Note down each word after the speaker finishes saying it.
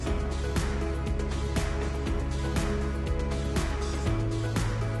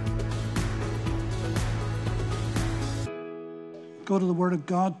go to the Word of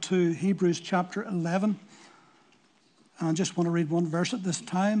God to Hebrews chapter 11. And I just want to read one verse at this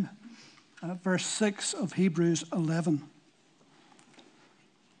time. Verse 6 of Hebrews 11.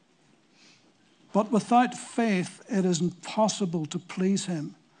 But without faith it is impossible to please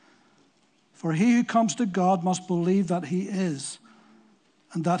him. For he who comes to God must believe that he is,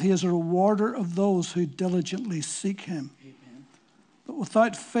 and that he is a rewarder of those who diligently seek him. Amen. But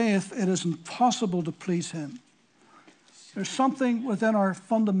without faith it is impossible to please him. There's something within our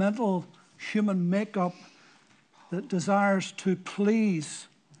fundamental human makeup that desires to please.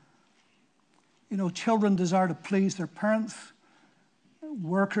 You know, children desire to please their parents.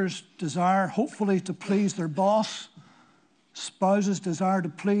 Workers desire, hopefully, to please their boss. Spouses desire to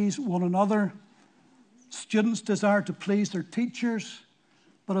please one another. Students desire to please their teachers.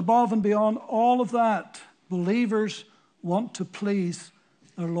 But above and beyond all of that, believers want to please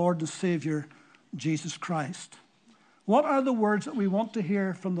their Lord and Savior, Jesus Christ. What are the words that we want to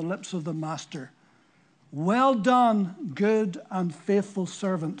hear from the lips of the Master? Well done, good and faithful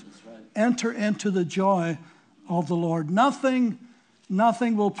servant. Right. Enter into the joy of the Lord. Nothing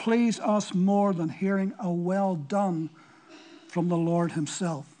will please us more than hearing a well done from the Lord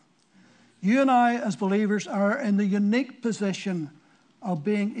himself. You and I, as believers, are in the unique position of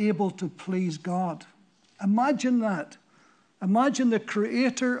being able to please God. Imagine that. Imagine the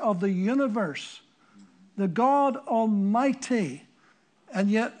creator of the universe, the God Almighty,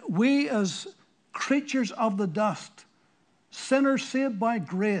 and yet we as creatures of the dust, sinners saved by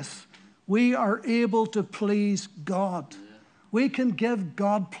grace, we are able to please God. We can give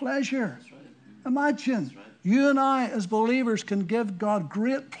God pleasure. That's right. Imagine, that's right. You and I as believers can give God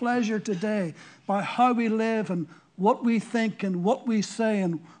great pleasure today by how we live and what we think and what we say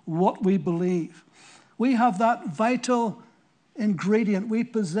and what we believe. We have that vital ingredient. We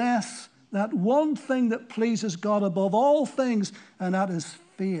possess that one thing that pleases God above all things, and that is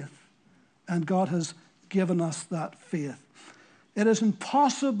faith. And God has given us that faith. It is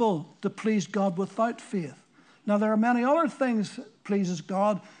impossible to please God without faith. Now, there are many other things that pleases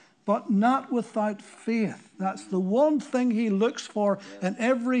God, but not without faith. That's the one thing he looks for in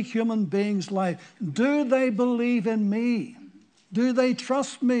every human being's life. Do they believe in me? Do they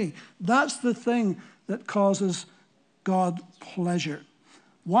trust me? That's the thing that causes God pleasure.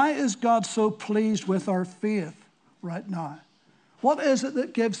 Why is God so pleased with our faith right now? What is it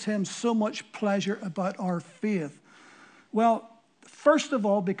that gives him so much pleasure about our faith? Well, first of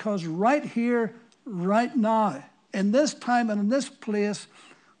all, because right here, right now, in this time and in this place,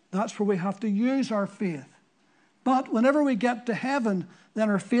 that's where we have to use our faith. But whenever we get to heaven, then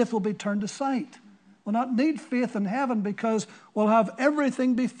our faith will be turned to sight. We'll not need faith in heaven because we'll have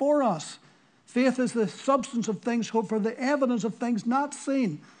everything before us. Faith is the substance of things hoped for, the evidence of things not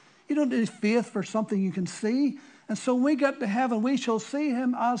seen. You don't need faith for something you can see. And so when we get to heaven, we shall see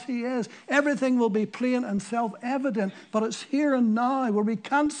him as he is. Everything will be plain and self-evident, but it's here and now where we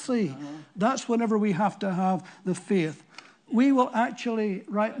can't see. That's whenever we have to have the faith. We will actually,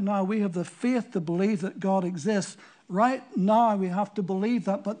 right now, we have the faith to believe that God exists. Right now, we have to believe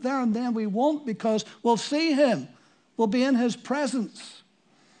that, but there and then we won't because we'll see him. We'll be in his presence.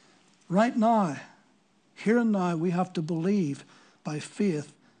 Right now, here and now, we have to believe by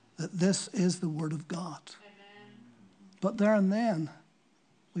faith that this is the Word of God. Amen. But there and then,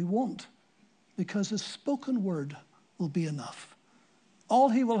 we won't, because his spoken word will be enough. All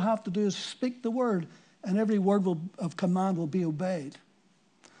he will have to do is speak the word, and every word of command will be obeyed.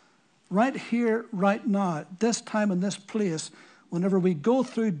 Right here, right now, this time and this place, whenever we go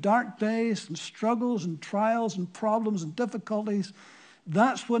through dark days and struggles and trials and problems and difficulties,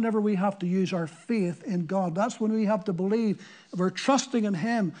 that's whenever we have to use our faith in God. That's when we have to believe, we're trusting in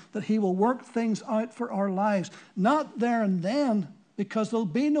him, that he will work things out for our lives. Not there and then, because there'll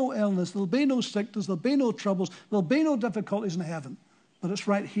be no illness, there'll be no sickness, there'll be no troubles, there'll be no difficulties in heaven. But it's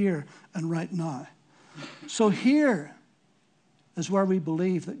right here and right now. So here is where we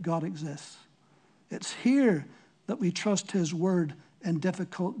believe that God exists. It's here that we trust his word in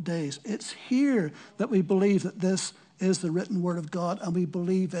difficult days. It's here that we believe that this is the written word of God, and we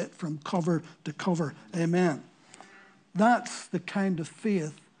believe it from cover to cover. Amen. That's the kind of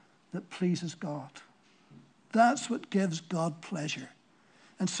faith that pleases God. That's what gives God pleasure.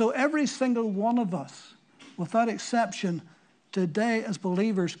 And so every single one of us, without exception, today as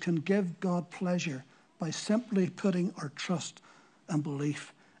believers can give God pleasure by simply putting our trust and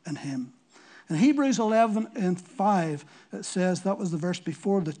belief in him. In Hebrews 11:5, it says, that was the verse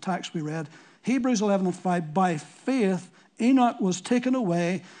before the text we read, Hebrews 11:5, by faith Enoch was taken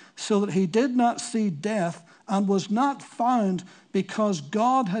away so that he did not see death and was not found because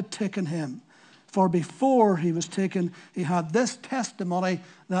God had taken him. For before he was taken, he had this testimony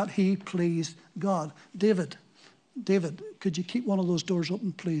that he pleased God. David, could you keep one of those doors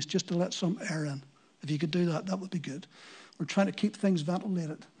open, please, just to let some air in? If you could do that, that would be good. We're trying to keep things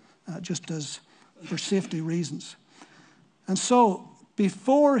ventilated, just as for safety reasons. And so,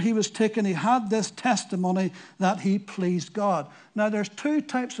 before he was taken, he had this testimony that he pleased God. Now, there's two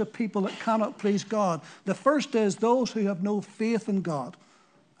types of people that cannot please God. The first is those who have no faith in God.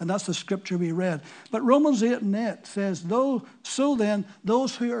 And that's the scripture we read. But Romans 8:8 says, so then,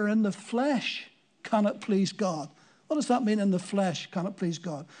 those who are in the flesh cannot please God. What does that mean, in the flesh cannot please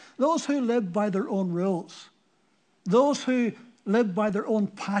God? Those who live by their own rules. Those who live by their own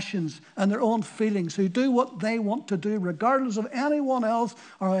passions and their own feelings, who do what they want to do, regardless of anyone else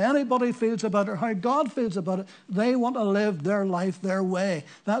or how anybody feels about it or how God feels about it. They want to live their life their way.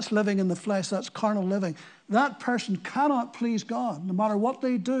 That's living in the flesh. That's carnal living. That person cannot please God. No matter what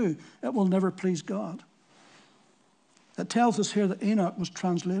they do, it will never please God. It tells us here that Enoch was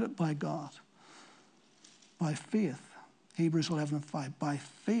translated by God by faith. Hebrews 11:5. By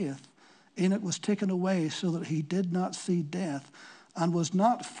faith, Enoch was taken away so that he did not see death and was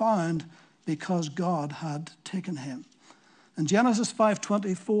not found because God had taken him. In Genesis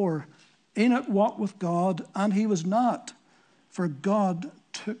 5:24, Enoch walked with God and he was not, for God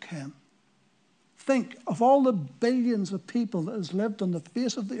took him. Think of all the billions of people that has lived on the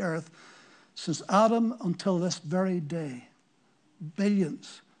face of the earth since Adam until this very day.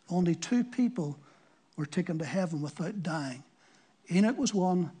 Billions. Only 2 people were taken to heaven without dying. Enoch was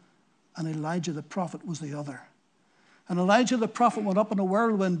one, and Elijah the prophet was the other. And Elijah the prophet went up in a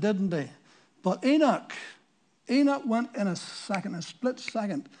whirlwind, didn't he? But Enoch went in a split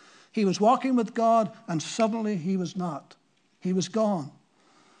second. He was walking with God, and suddenly he was not. He was gone.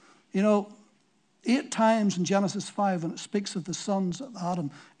 You know, 8 times in Genesis 5, when it speaks of the sons of Adam,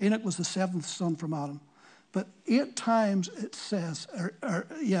 Enoch was the 7th son from Adam. But 8 times it says,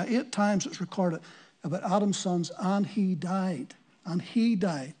 8 times it's recorded about Adam's sons, and he died, and he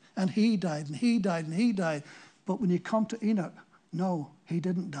died, and he died, and he died, and he died. But when you come to Enoch, no, he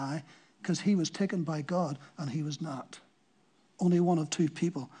didn't die, because he was taken by God, and he was not. Only one of 2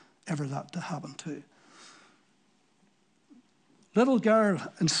 people ever that to happen to. Little girl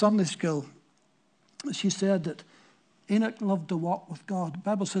in Sunday school, she said that Enoch loved to walk with God. The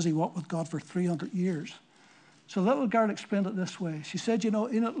Bible says he walked with God for 300 years. So the little girl explained it this way. She said, you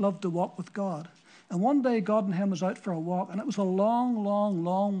know, Enoch loved to walk with God. And one day God and him was out for a walk, and it was a long, long,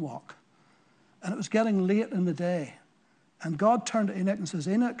 long walk. And it was getting late in the day. And God turned to Enoch and says,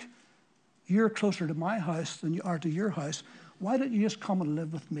 Enoch, you're closer to my house than you are to your house. Why don't you just come and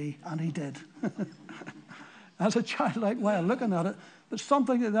live with me? And he did. As a childlike way of looking at it, but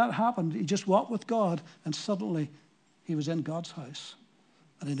something like that happened. He just walked with God, and suddenly he was in God's house,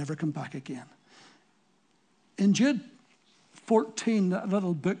 and he never came back again. In Jude 14, that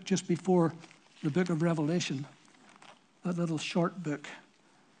little book just before the book of Revelation, that little short book,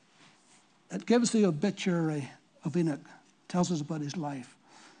 it gives the obituary of Enoch, tells us about his life.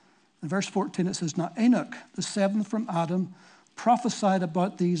 In verse 14 it says, Now Enoch, the 7th from Adam, prophesied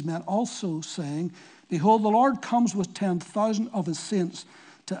about these men also, saying, Behold, the Lord comes with 10,000 of his saints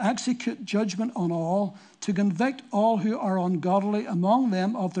to execute judgment on all, to convict all who are ungodly among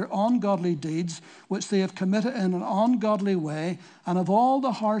them of their ungodly deeds, which they have committed in an ungodly way, and of all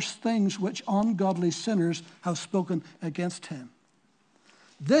the harsh things which ungodly sinners have spoken against him.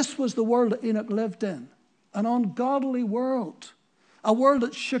 This was the world that Enoch lived in, an ungodly world, a world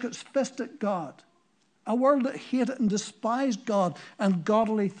that shook its fist at God, a world that hated and despised God and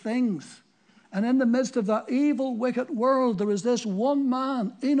godly things. And in the midst of that evil, wicked world, there was this one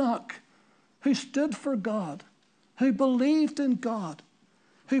man, Enoch, who stood for God, who believed in God,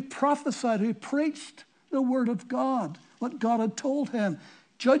 who prophesied, who preached the word of God, what God had told him.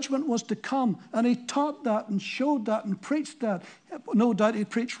 Judgment was to come, and he taught that and showed that and preached that. No doubt he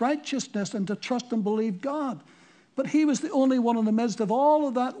preached righteousness and to trust and believe God. But he was the only one in the midst of all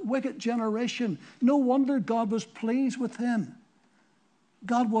of that wicked generation. No wonder God was pleased with him.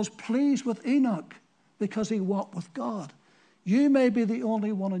 God was pleased with Enoch because he walked with God. You may be the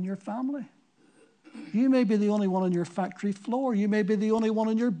only one in your family. You may be the only one on your factory floor. You may be the only one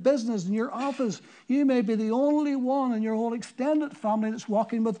in your business, in your office. You may be the only one in your whole extended family that's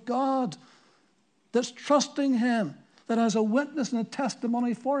walking with God, that's trusting him, that has a witness and a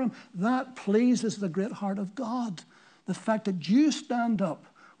testimony for him. That pleases the great heart of God. The fact that you stand up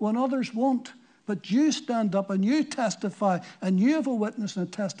when others won't, but you stand up and you testify and you have a witness and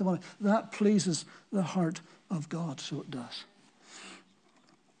a testimony, that pleases the heart of God. So it does.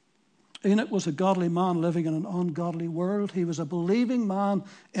 Enoch was a godly man living in an ungodly world. He was a believing man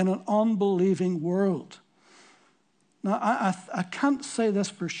in an unbelieving world. Now, I can't say this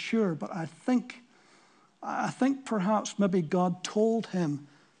for sure, but I think perhaps maybe God told him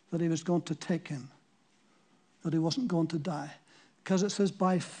that he was going to take him, that he wasn't going to die. Because it says,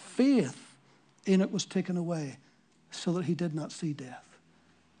 by faith, Enoch was taken away so that he did not see death.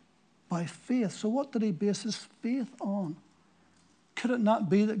 By faith. So what did he base his faith on? Could it not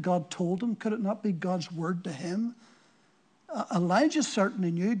be that God told him? Could it not be God's word to him? Elijah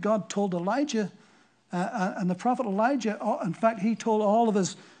certainly knew. God told Elijah, and the prophet Elijah, in fact, he told all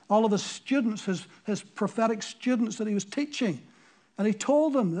of his students, his prophetic students that he was teaching, and he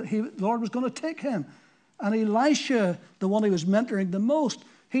told them that the Lord was going to take him. And Elisha, the one he was mentoring the most,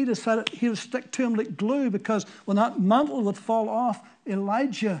 he decided he would stick to him like glue, because when that mantle would fall off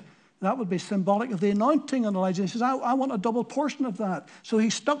Elijah, that would be symbolic of the anointing on Elijah. He says, I want a double portion of that. So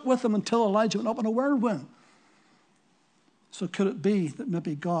he stuck with him until Elijah went up in a whirlwind. So could it be that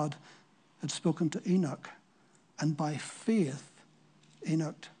maybe God had spoken to Enoch, and by faith,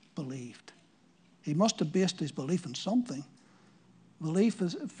 Enoch believed? He must have based his belief on something. Faith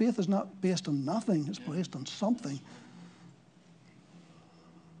is not based on nothing. It's based on something.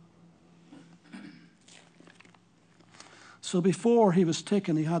 So before he was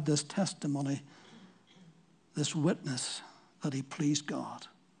taken, he had this testimony, this witness that he pleased God.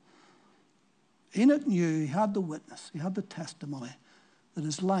 Enoch knew, he had the witness, he had the testimony that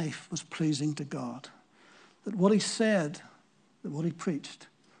his life was pleasing to God. That what he said, that what he preached,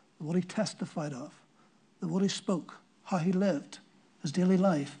 that what he testified of, that what he spoke, how he lived, his daily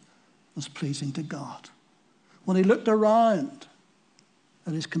life was pleasing to God. When he looked around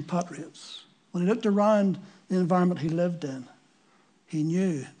at his compatriots, when he looked around the environment he lived in, he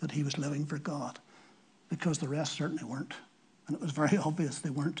knew that he was living for God, because the rest certainly weren't. And it was very obvious they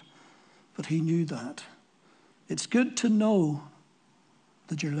weren't. But he knew that. It's good to know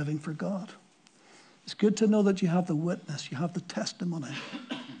that you're living for God. It's good to know that you have the witness, you have the testimony,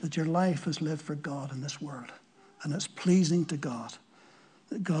 that your life is lived for God in this world. And it's pleasing to God,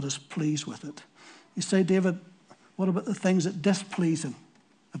 that God is pleased with it. You say, David, what about the things that displease him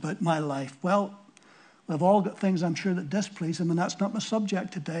about my life? Well, we've all got things, I'm sure, that displease him, and that's not my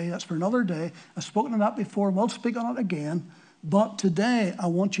subject today. That's for another day. I've spoken on that before, and we'll speak on it again. But today, I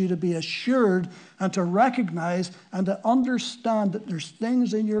want you to be assured and to recognize and to understand that there's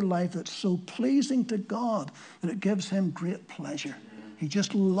things in your life that's so pleasing to God that it gives him great pleasure. He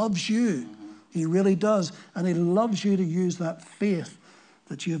just loves you. He really does. And he loves you to use that faith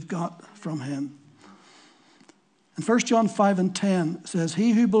that you've got from him. In 1 John 5:10 it says,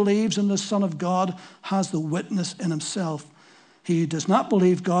 he who believes in the Son of God has the witness in himself. He who does not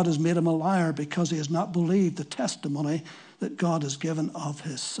believe God has made him a liar, because he has not believed the testimony that God has given of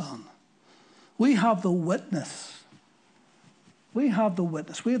his Son. We have the witness. We have the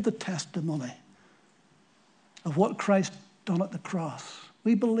witness. We have the testimony of what Christ done at the cross.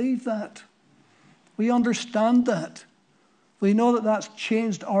 We believe that. We understand that. We know that that's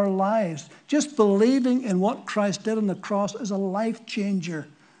changed our lives. Just believing in what Christ did on the cross is a life changer.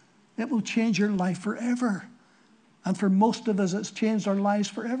 It will change your life forever. And for most of us, it's changed our lives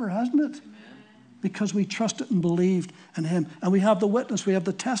forever, hasn't it? Amen. Because we trusted and believed in him. And we have the witness, we have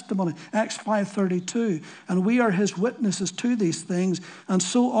the testimony. Acts 5:32. And we are his witnesses to these things. And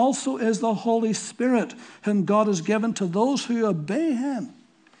so also is the Holy Spirit, whom God has given to those who obey him.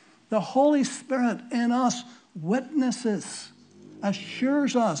 The Holy Spirit in us witnesses,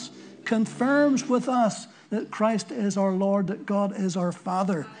 assures us, confirms with us that Christ is our Lord, that God is our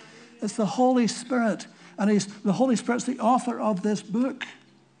Father. It's the Holy Spirit. And the Holy Spirit's the author of this book.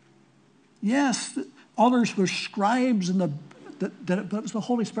 Yes, others were scribes that did it, but it's the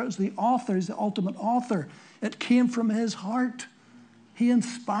Holy Spirit is the author. He's the ultimate author. It came from his heart. He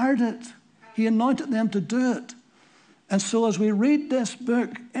inspired it. He anointed them to do it. And so as we read this book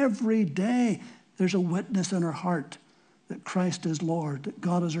every day, there's a witness in our heart that Christ is Lord, that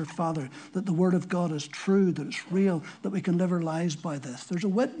God is our Father, that the Word of God is true, that it's real, that we can live our lives by this. There's a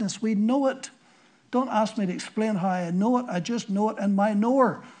witness. We know it. Don't ask me to explain how I know it. I just know it in my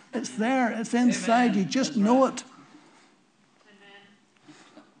knower. It's there. It's inside. Amen. You just know it.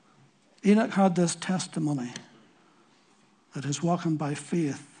 Amen. Enoch had this testimony that his walking by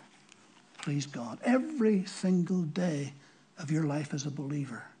faith pleased God. Every single day of your life as a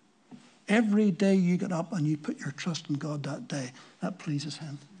believer, every day you get up and you put your trust in God that day, that pleases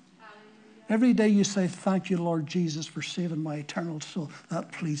him. Every day you say, thank you, Lord Jesus, for saving my eternal soul,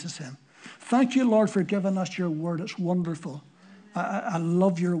 that pleases him. Thank you, Lord, for giving us your word. It's wonderful. I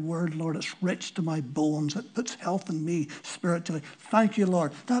love your word, Lord. It's rich to my bones. It puts health in me spiritually. Thank you,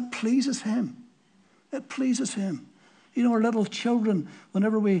 Lord. That pleases him. It pleases him. You know, our little children,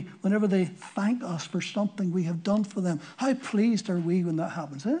 whenever they thank us for something we have done for them, how pleased are we when that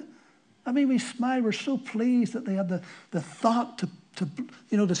happens, eh? I mean, we smile. We're so pleased that they had the thought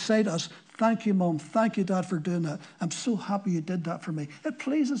to say to us, thank you, Mom. Thank you, Dad, for doing that. I'm so happy you did that for me. It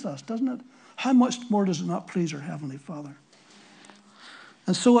pleases us, doesn't it? How much more does it not please our Heavenly Father?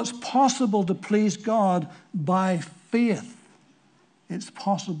 And so it's possible to please God by faith. It's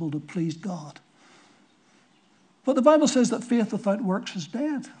possible to please God. But the Bible says that faith without works is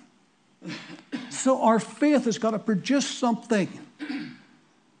dead. So our faith has got to produce something.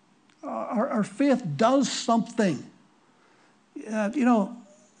 Our faith does something.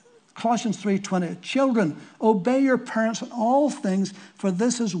 Colossians 3:20, children, obey your parents in all things, for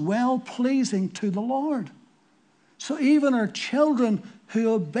this is well-pleasing to the Lord. So even our children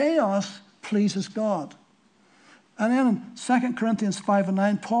who obey us pleases God. And then in 2 Corinthians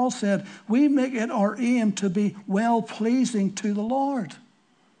 5:9, Paul said, we make it our aim to be well-pleasing to the Lord.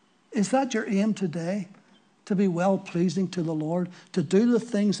 Is that your aim today? To be well-pleasing to the Lord? To do the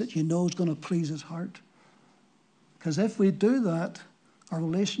things that you know is going to please his heart? Because if we do that, our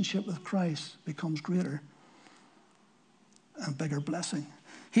relationship with Christ becomes greater and bigger blessing.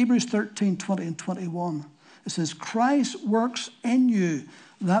 Hebrews 13:20 and 21. It says, Christ works in you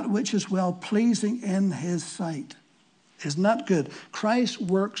that which is well-pleasing in his sight. Isn't that good? Christ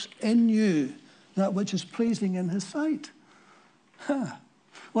works in you that which is pleasing in his sight.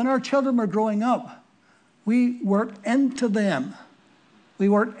 When our children are growing up, we work into them. We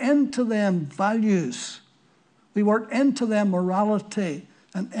work into them values. We work into them morality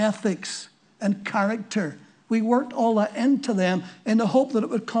and ethics and character. We worked all that into them in the hope that it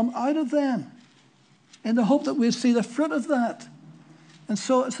would come out of them, in the hope that we'd see the fruit of that. And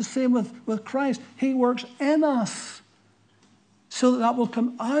so it's the same with Christ. He works in us so that will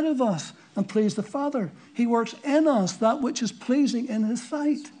come out of us and please the Father. He works in us that which is pleasing in his sight.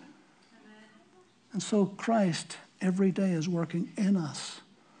 Amen. And so Christ every day is working in us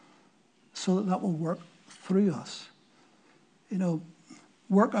so that will work through us. You know,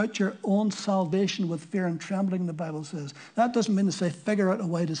 work out your own salvation with fear and trembling, the Bible says. That doesn't mean to say figure out a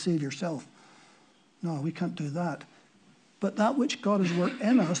way to save yourself. No, we can't do that. But that which God has worked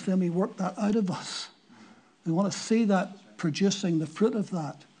in us, then we work that out of us. We want to see that producing, the fruit of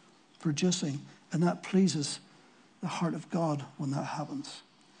that producing, and that pleases the heart of God when that happens.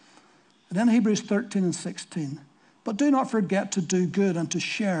 And then Hebrews 13 and 16. But do not forget to do good and to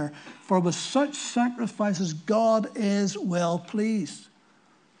share, for with such sacrifices God is well pleased.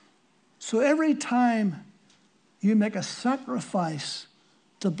 So every time you make a sacrifice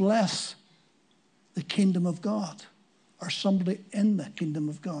to bless the kingdom of God, or somebody in the kingdom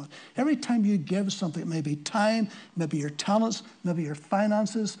of God. Every time you give something, it may be time, maybe your talents, maybe your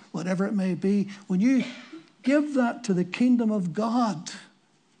finances, whatever it may be, when you give that to the kingdom of God,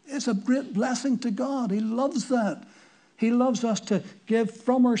 it's a great blessing to God. He loves that. He loves us to give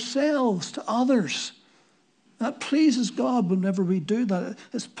from ourselves to others. That pleases God whenever we do that.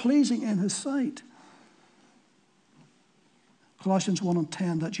 It's pleasing in his sight. Colossians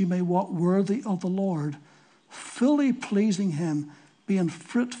 1:10, that you may walk worthy of the Lord, fully pleasing him, being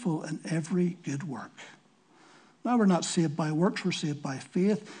fruitful in every good work. Now we're not saved by works, we're saved by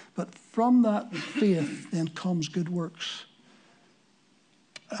faith, but from that faith then comes good works.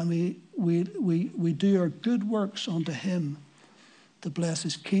 And we do our good works unto him to bless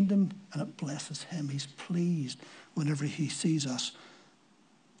his kingdom, and it blesses him. He's pleased whenever he sees us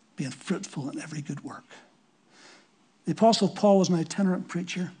being fruitful in every good work. The Apostle Paul was an itinerant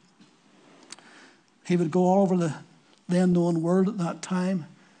preacher. He would go all over the then known world at that time,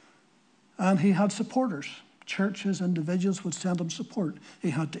 and he had supporters. Churches, individuals would send him support. He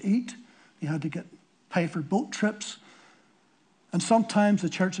had to eat. He had to pay for boat trips. And sometimes the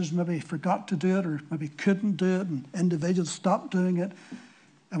churches maybe forgot to do it or maybe couldn't do it, and individuals stopped doing it.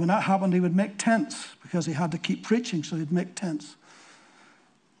 And when that happened, he would make tents because he had to keep preaching, so he'd make tents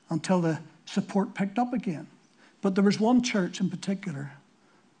until the support picked up again. But there was one church in particular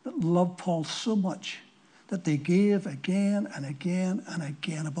that loved Paul so much that they gave again and again and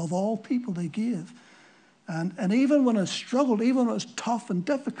again. Above all people, they gave. And even when it struggled, even when it was tough and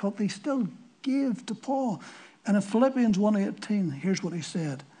difficult, they still gave to Paul. And in Philippians 1:18, here's what he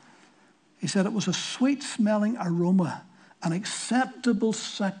said. He said, it was a sweet-smelling aroma, an acceptable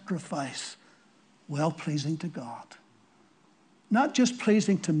sacrifice, well-pleasing to God. Not just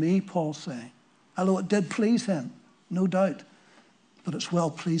pleasing to me, Paul's saying, although it did please him, no doubt, but it's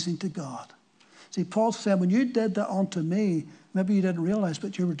well-pleasing to God. See, Paul said, when you did that unto me, Maybe you didn't realize,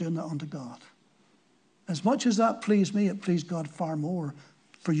 but you were doing that unto God. As much as that pleased me, it pleased God far more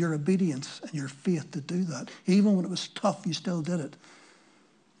for your obedience and your faith to do that. Even when it was tough, you still did it.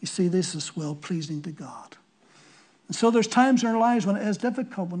 You see, this is well-pleasing to God. And so there's times in our lives when it is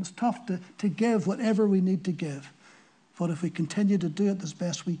difficult, when it's tough to give whatever we need to give. But if we continue to do it as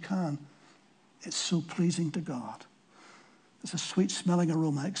best we can, it's so pleasing to God. It's a sweet-smelling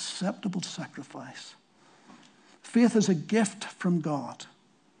aroma, acceptable sacrifice. Faith is a gift from God.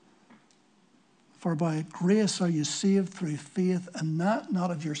 For by grace are you saved through faith, and that not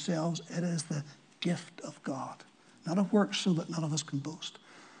of yourselves. It is the gift of God, not of works, so that none of us can boast.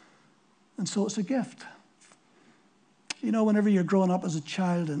 And so it's a gift. You know, whenever you're growing up as a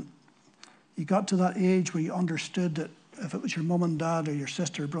child and you got to that age where you understood that if it was your mum and dad or your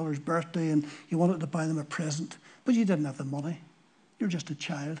sister or brother's birthday and you wanted to buy them a present, but you didn't have the money. You're just a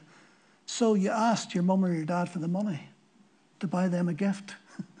child. So you asked your mum or your dad for the money to buy them a gift.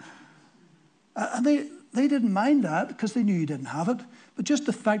 And they didn't mind that because they knew you didn't have it. But just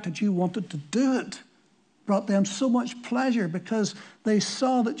the fact that you wanted to do it brought them so much pleasure because they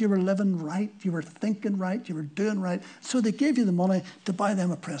saw that you were living right, you were thinking right, you were doing right. So they gave you the money to buy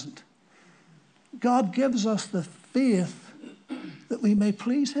them a present. God gives us the faith that we may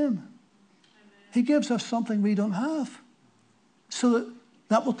please him. He gives us something we don't have so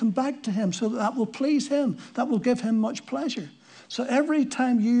that will come back to him, so that will please him, that will give him much pleasure. So every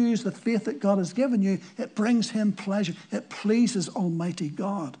time you use the faith that God has given you, it brings him pleasure. It pleases Almighty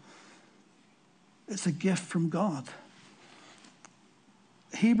God. It's a gift from God.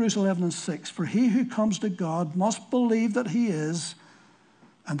 Hebrews 11:6, for he who comes to God must believe that he is,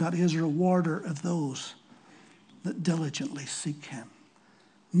 and that he is a rewarder of those that diligently seek him.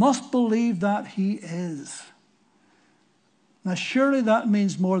 Must believe that he is. Now, surely that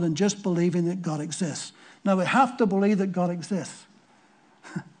means more than just believing that God exists. Now, we have to believe that God exists.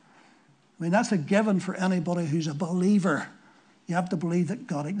 I mean, that's a given for anybody who's a believer. You have to believe that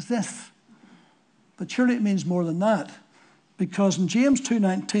God exists. But surely it means more than that. Because in James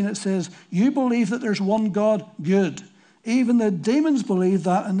 2:19 it says, you believe that there's one God, good. Even the demons believe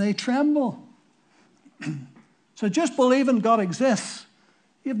that and they tremble. So just believing God exists,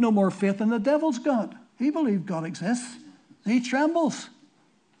 you have no more faith than the devil's got. He believes God exists. He trembles.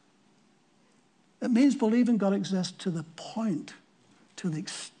 It means believing God exists to the point, to the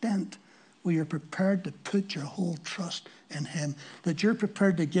extent where you're prepared to put your whole trust in him, that you're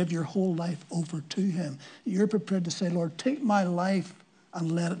prepared to give your whole life over to him. You're prepared to say, Lord, take my life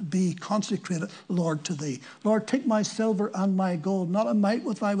and let it be consecrated, Lord, to thee. Lord, take my silver and my gold, not a mite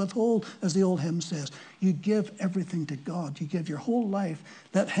will I withhold, as the old hymn says. You give everything to God. You give your whole life.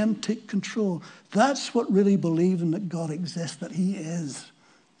 Let him take control. That's what really believing that God exists, that he is.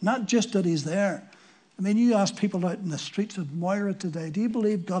 Not just that he's there. I mean, you ask people out in the streets of Moira today, do you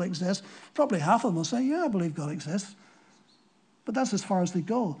believe God exists? Probably half of them will say, yeah, I believe God exists. But that's as far as they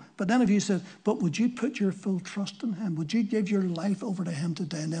go. But then if you said, but would you put your full trust in him? Would you give your life over to him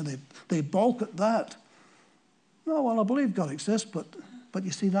today? And then they balk at that. No, well, I believe God exists, but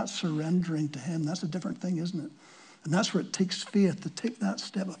you see, that's surrendering to him. That's a different thing, isn't it? And that's where it takes faith, to take that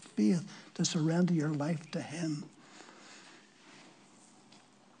step of faith, to surrender your life to him.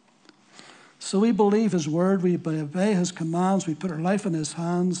 So we believe his word, we obey his commands, we put our life in his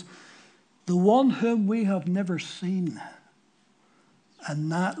hands. The one whom we have never seen.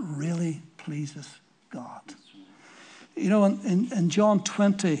 And that really pleases God. You know, in John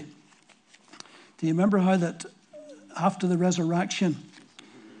 20, do you remember how that after the resurrection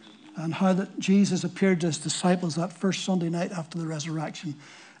and how that Jesus appeared to his disciples that first Sunday night after the resurrection,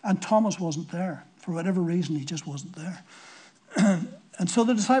 and Thomas wasn't there. For whatever reason, he just wasn't there. And so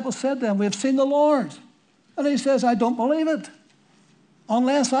the disciples said to him, we have seen the Lord. And he says, I don't believe it.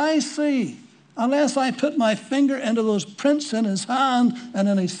 Unless I see. Unless I put my finger into those prints in his hand and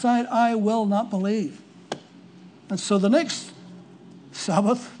in his side, I will not believe. And so the next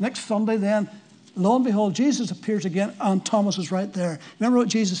Sabbath, next Sunday then, lo and behold, Jesus appears again and Thomas is right there. Remember what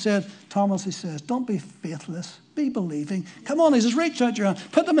Jesus said? Thomas, he says, don't be faithless, be believing. Come on, he says, reach out your hand,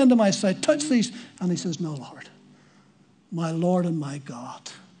 put them into my side, touch these. And he says, no, Lord, my Lord and my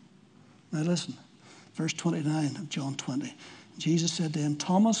God. Now listen, verse 29 of John 20. Jesus said to him,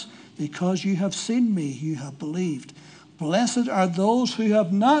 Thomas, because you have seen me, you have believed. Blessed are those who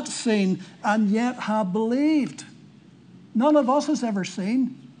have not seen and yet have believed. None of us has ever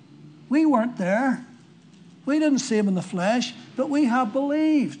seen. We weren't there. We didn't see him in the flesh, but we have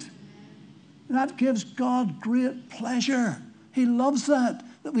believed. That gives God great pleasure. He loves that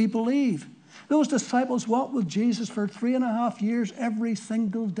we believe. Those disciples walked with Jesus for 3.5 years every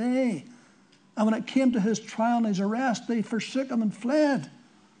single day. And when it came to his trial and his arrest, they forsook him and fled.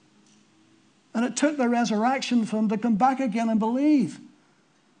 And it took the resurrection for him to come back again and believe.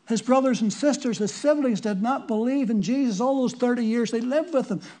 His brothers and sisters, his siblings did not believe in Jesus. All those 30 years they lived with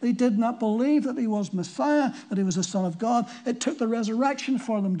him, they did not believe that he was Messiah, that he was the Son of God. It took the resurrection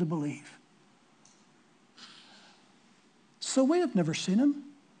for them to believe. So we have never seen him.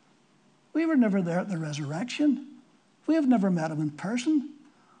 We were never there at the resurrection. We have never met him in person.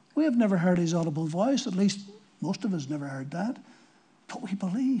 We have never heard his audible voice. At least most of us never heard that. But we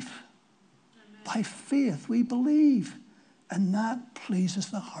believe. Amen. By faith, we believe. And that pleases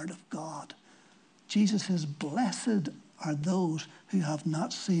the heart of God. Jesus says, blessed are those who have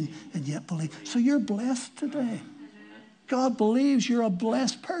not seen and yet believe. So you're blessed today. God believes you're a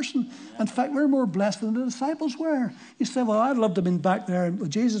blessed person. In fact, we're more blessed than the disciples were. You say, well, I'd love to have been back there with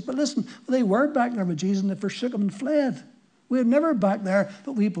Jesus. But listen, they were back there with Jesus and they forsook him and fled. We're never back there,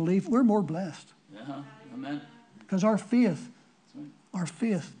 but we believe we're more blessed. Yeah. Amen. Because our faith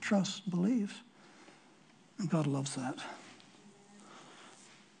trusts, believes. And God loves that.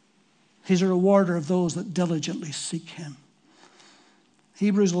 He's a rewarder of those that diligently seek him.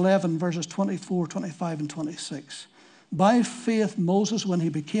 Hebrews 11, verses 24, 25, and 26. By faith, Moses, when he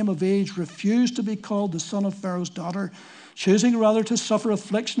became of age, refused to be called the son of Pharaoh's daughter, choosing rather to suffer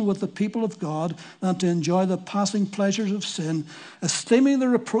affliction with the people of God than to enjoy the passing pleasures of sin, esteeming the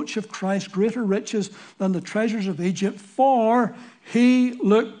reproach of Christ greater riches than the treasures of Egypt, for he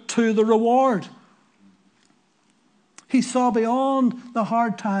looked to the reward. He saw beyond the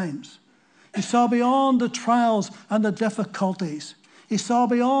hard times. He saw beyond the trials and the difficulties. He saw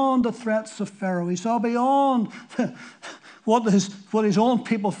beyond the threats of Pharaoh. He saw beyond what his own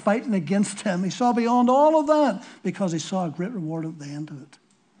people fighting against him. He saw beyond all of that because he saw a great reward at the end of it.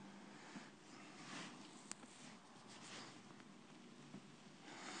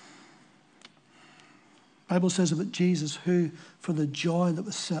 The Bible says about Jesus, who for the joy that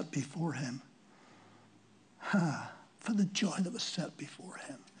was set before him, for the joy that was set before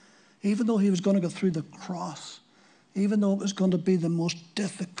him, even though he was going to go through the cross, even though it was going to be the most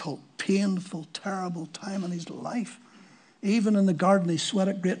difficult, painful, terrible time in his life, even in the garden he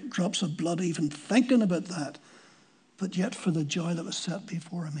sweated great drops of blood even thinking about that. But yet for the joy that was set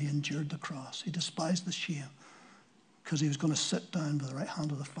before him, he endured the cross. He despised the shame because he was going to sit down by the right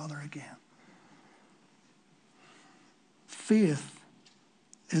hand of the Father again. Faith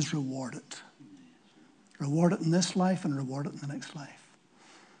is rewarded. Rewarded in this life and rewarded in the next life.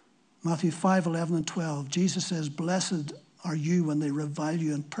 Matthew 5, 11 and 12, Jesus says, blessed are you when they revile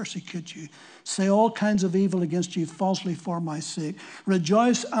you and persecute you, say all kinds of evil against you falsely for my sake.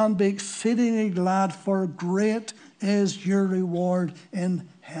 Rejoice and be exceedingly glad, for great is your reward in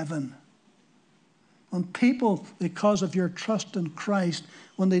heaven. When people, because of your trust in Christ,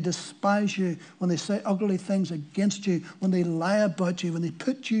 when they despise you, when they say ugly things against you, when they lie about you, when they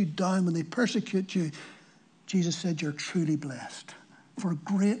put you down, when they persecute you, Jesus said you're truly blessed. For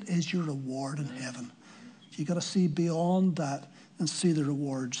great is your reward in heaven. You've got to see beyond that and see the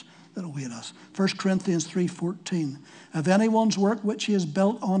rewards that await us. 1 Corinthians 3:14. If anyone's work which he has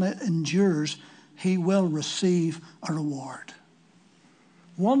built on it endures, he will receive a reward.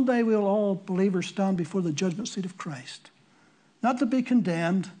 One day we'll all believers stand before the judgment seat of Christ. Not to be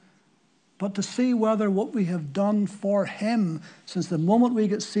condemned, but to see whether what we have done for him since the moment we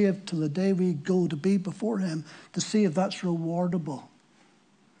get saved to the day we go to be before him, to see if that's rewardable.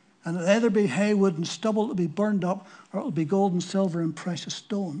 And it'll either be hay, wood, and stubble to be burned up, or it'll be gold and silver and precious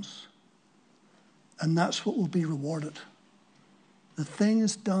stones. And that's what will be rewarded. The thing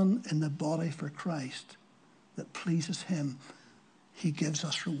is done in the body for Christ that pleases him. He gives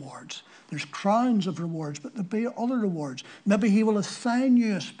us rewards. There's crowns of rewards, but there'll be other rewards. Maybe he will assign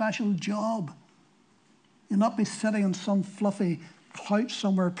you a special job. You'll not be sitting on some fluffy couch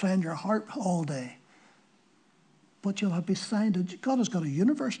somewhere playing your harp all day. But you'll be assigned. God has got a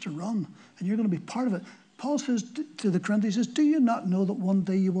universe to run, and you're going to be part of it. Paul says to the Corinthians, he says, do you not know that one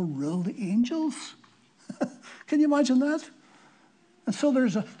day you will rule the angels? Can you imagine that? And so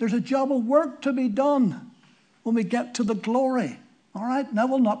there's a job of work to be done when we get to the glory. All right? Now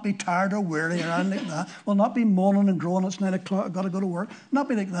we'll not be tired or weary or anything like that. We'll not be moaning and groaning, it's 9 o'clock, I've got to go to work. Not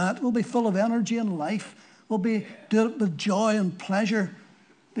be like that. We'll be full of energy and life. We'll be doing it with joy and pleasure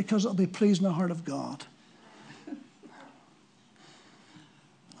because it'll be pleasing the heart of God.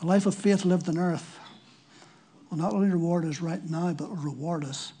 A life of faith lived on earth will not only reward us right now, but will reward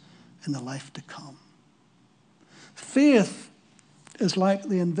us in the life to come. Faith is like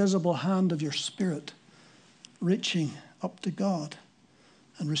the invisible hand of your spirit reaching up to God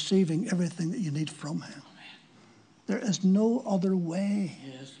and receiving everything that you need from him. There is no other way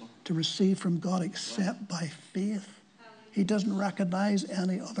to receive from God except by faith. He doesn't recognize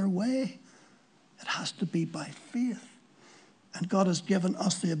any other way. It has to be by faith. And God has given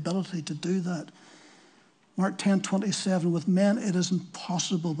us the ability to do that. Mark 10:27, with men it is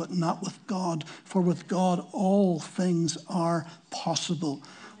impossible, but not with God. For with God all things are possible.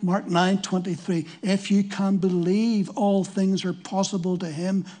 Mark 9:23, if you can believe, all things are possible to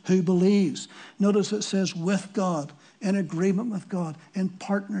him who believes. Notice it says with God, in agreement with God, in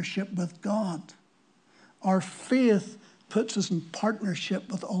partnership with God. Our faith puts us in partnership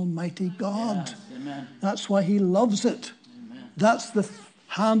with Almighty God. Yes, that's why he loves it. Amen. That's the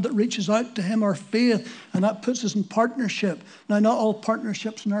hand that reaches out to him, our faith, and that puts us in partnership. Now, not all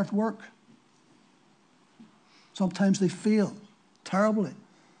partnerships on earth work. Sometimes they fail terribly,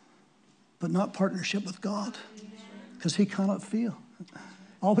 but not partnership with God, because he cannot fail.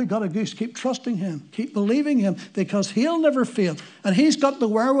 All we got to do is keep trusting him, keep believing him, because he'll never fail. And he's got the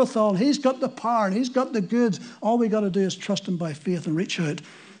wherewithal, he's got the power, and he's got the goods. All we got to do is trust him by faith and reach out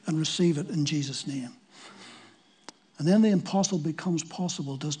and receive it in Jesus' name. And then the impossible becomes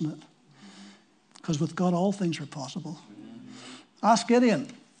possible, doesn't it? Because with God, all things are possible. Ask Gideon.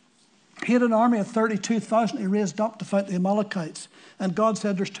 He had an army of 32,000 he raised up to fight the Amalekites. And God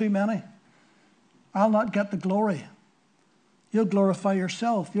said, there's too many. I'll not get the glory. You'll glorify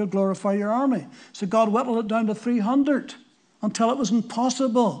yourself. You'll glorify your army. So God whittled it down to 300 until it was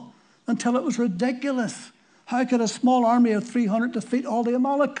impossible, until it was ridiculous. How could a small army of 300 defeat all the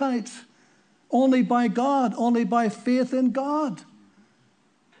Amalekites? Only by God, only by faith in God.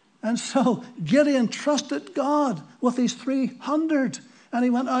 And so Gideon trusted God with his 300. And he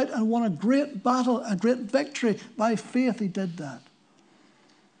went out and won a great battle, a great victory. By faith he did that.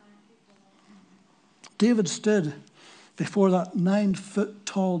 David stood before that 9-foot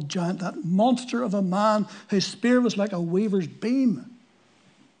tall giant, that monster of a man whose spear was like a weaver's beam.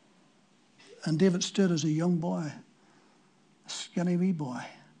 And David stood as a young boy, a skinny wee boy.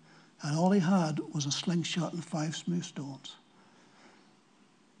 And all he had was a slingshot and 5 smooth stones.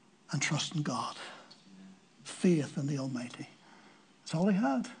 And trust in God. Faith in the Almighty. That's all he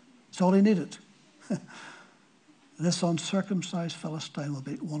had. That's all he needed. This uncircumcised Philistine will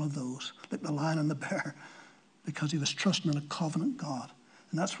be one of those, like the lion and the bear, because he was trusting in a covenant God.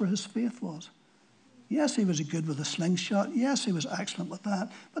 And that's where his faith was. Yes, he was good with a slingshot. Yes, he was excellent with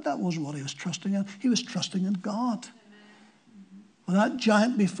that. But that wasn't what he was trusting in. He was trusting in God. With that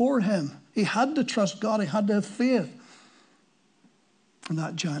giant before him, he had to trust God. He had to have faith. And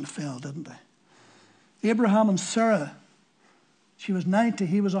that giant fell, didn't he? Abraham and Sarah, she was 90,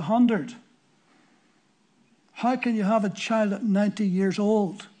 he was 100. How can you have a child at 90 years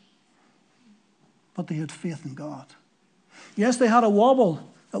old? But they had faith in God. Yes, they had a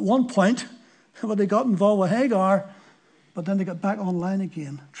wobble at one point when they got involved with Hagar, but then they got back online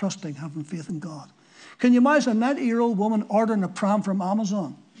again, trusting, having faith in God. Can you imagine a 90-year-old woman ordering a pram from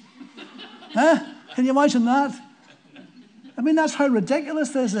Amazon? Huh? Can you imagine that? I mean, that's how ridiculous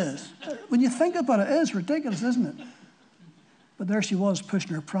this is. When you think about it, it is ridiculous, isn't it? But there she was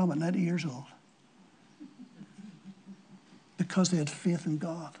pushing her pram at 90 years old. Because they had faith in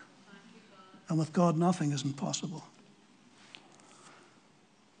God. And with God, nothing is impossible.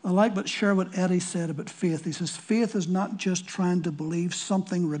 I like what Sherwood Eddy said about faith. He says, faith is not just trying to believe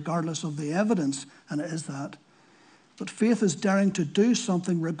something regardless of the evidence, and it is that. But faith is daring to do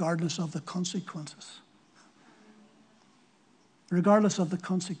something regardless of the consequences. Regardless of the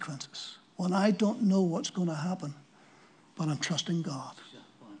consequences. When I don't know what's going to happen, but I'm trusting God.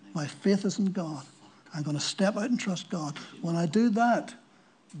 My faith is in God. I'm going to step out and trust God. When I do that,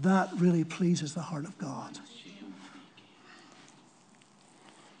 that really pleases the heart of God.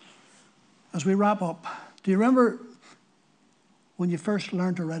 As we wrap up, do you remember when you first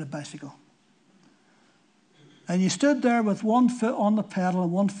learned to ride a bicycle? And you stood there with one foot on the pedal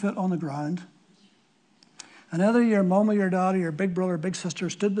and one foot on the ground. And either your mum or your dad or your big brother or big sister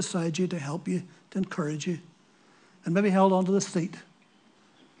stood beside you to help you, to encourage you, and maybe held onto the seat.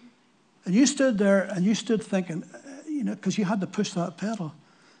 And you stood there and you stood thinking, because you had to push that pedal.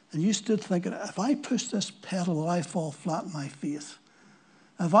 And you stood thinking, if I push this pedal, will I fall flat on my face?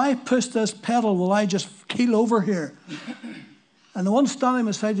 If I push this pedal, will I just keel over here? And the one standing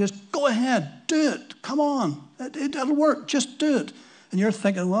beside you just, go ahead, do it. Come on. It'll work. Just do it. And you're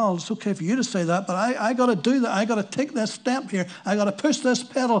thinking, well, it's okay for you to say that, but I got to do that. I got to take this step here. I got to push this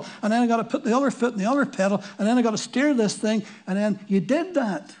pedal, and then I got to put the other foot in the other pedal, and then I got to steer this thing. And then you did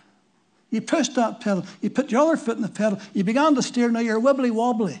that. You pushed that pedal. You put your other foot in the pedal. You began to steer. Now you're wibbly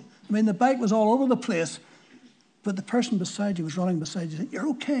wobbly. I mean, the bike was all over the place. But the person beside you was running beside you saying, you're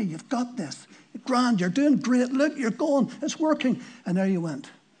okay, you've got this. You're grand, you're doing great, look, you're going, it's working. And there you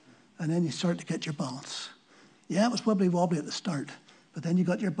went. And then you start to get your balance. Yeah, it was wibbly-wobbly at the start, but then you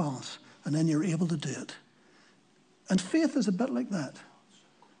got your balance, and then you're able to do it. And faith is a bit like that.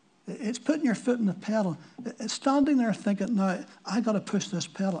 It's putting your foot in the pedal. It's standing there thinking, now, I got to push this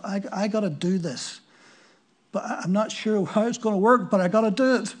pedal. I got to do this. But I'm not sure how it's going to work, but I got to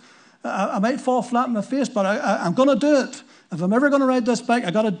do it. I might fall flat in my face, but I'm going to do it. If I'm ever going to ride this bike,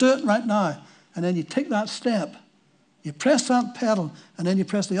 I got to do it right now. And then you take that step. You press that pedal, and then you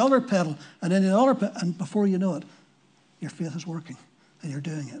press the other pedal, and then the other pedal, and before you know it, your faith is working, and you're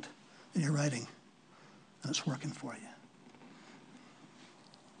doing it, and you're riding, and it's working for you.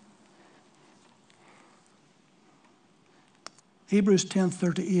 Hebrews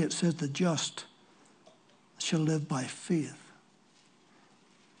 10:38 says, the just shall live by faith.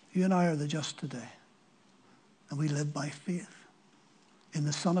 You and I are the just today, and we live by faith in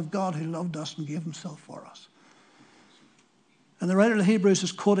the Son of God who loved us and gave himself for us. And the writer of Hebrews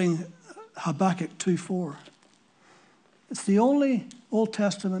is quoting Habakkuk 2:4. It's the only Old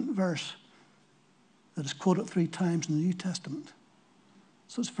Testament verse that is quoted 3 times in the New Testament.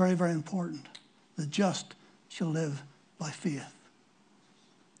 So it's very, very important. The just shall live by faith.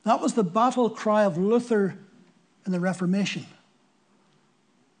 That was the battle cry of Luther in the Reformation.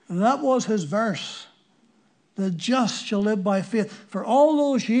 And that was his verse. The just shall live by faith. For all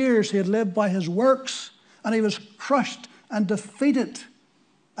those years he had lived by his works, and he was crushed and defeated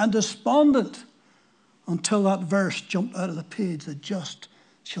and despondent until that verse jumped out of the page, the just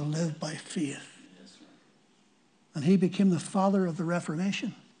shall live by faith. And he became the father of the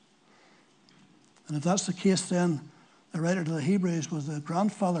Reformation. And if that's the case, then the writer to the Hebrews was the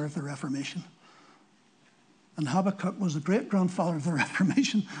grandfather of the Reformation. And Habakkuk was the great-grandfather of the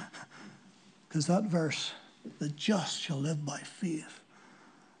Reformation. Because that verse, the just shall live by faith.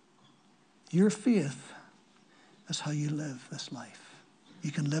 Your faith is how you live this life.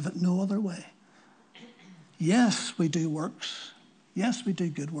 You can live it no other way. Yes, we do works. Yes, we do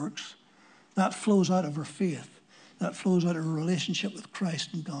good works. That flows out of our faith. That flows out of a relationship with Christ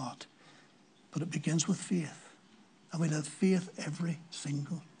and God. But it begins with faith. And we live faith every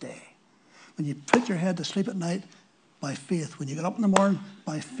single day. When you put your head to sleep at night, by faith. When you get up in the morning,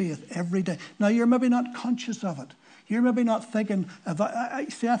 by faith every day. Now, you're maybe not conscious of it. You're maybe not thinking, I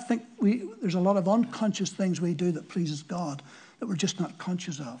think there's a lot of unconscious things we do that pleases God that we're just not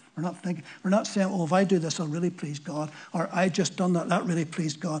conscious of. We're not thinking, we're not saying, oh, if I do this, I'll really please God. Or I just done that, that really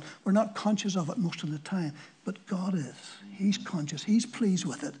pleased God. We're not conscious of it most of the time. But God is. He's conscious. He's pleased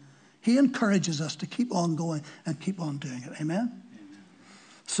with it. He encourages us to keep on going and keep on doing it. Amen? Amen.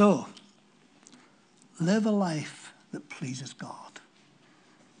 So, live a life that pleases God.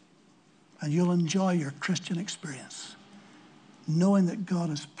 And you'll enjoy your Christian experience, knowing that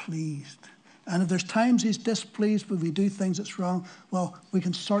God is pleased. And if there's times he's displeased when we do things that's wrong, well, we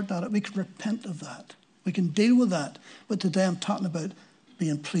can sort that out. We can repent of that. We can deal with that. But today I'm talking about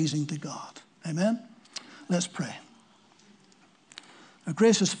being pleasing to God. Amen? Let's pray. Our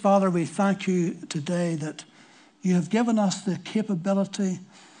gracious Father, we thank you today that you have given us the capability,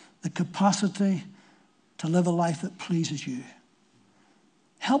 the capacity to live a life that pleases you.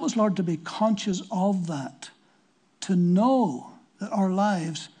 Help us, Lord, to be conscious of that, to know that our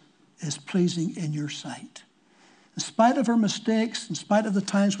lives is pleasing in your sight. In spite of our mistakes, in spite of the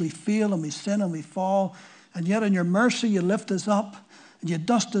times we fail and we sin and we fall, and yet in your mercy you lift us up and you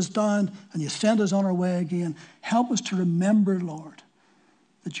dust us down and you send us on our way again. Help us to remember, Lord,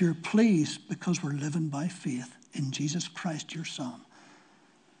 that you're pleased because we're living by faith in Jesus Christ, your Son.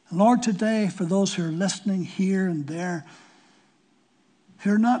 And Lord, today, for those who are listening here and there,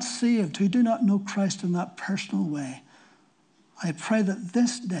 who are not saved, who do not know Christ in that personal way, I pray that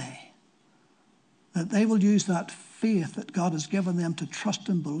this day, that they will use that faith that God has given them to trust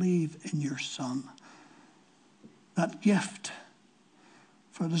and believe in your Son. That gift,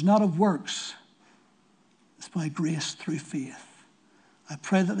 for it is not of works, it's by grace through faith. I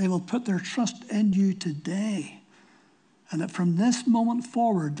pray that they will put their trust in you today, and that from this moment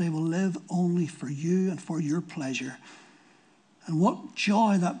forward, they will live only for you and for your pleasure. And what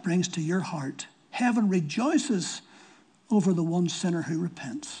joy that brings to your heart. Heaven rejoices over the one sinner who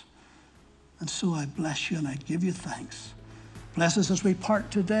repents. And so I bless you and I give you thanks. Bless us as we part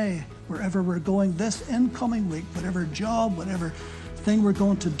today, wherever we're going this incoming week, whatever job, whatever thing we're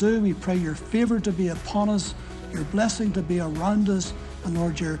going to do. We pray your favor to be upon us, your blessing to be around us, and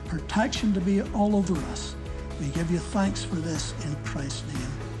Lord, your protection to be all over us. We give you thanks for this in Christ's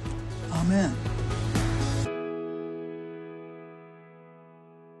name. Amen.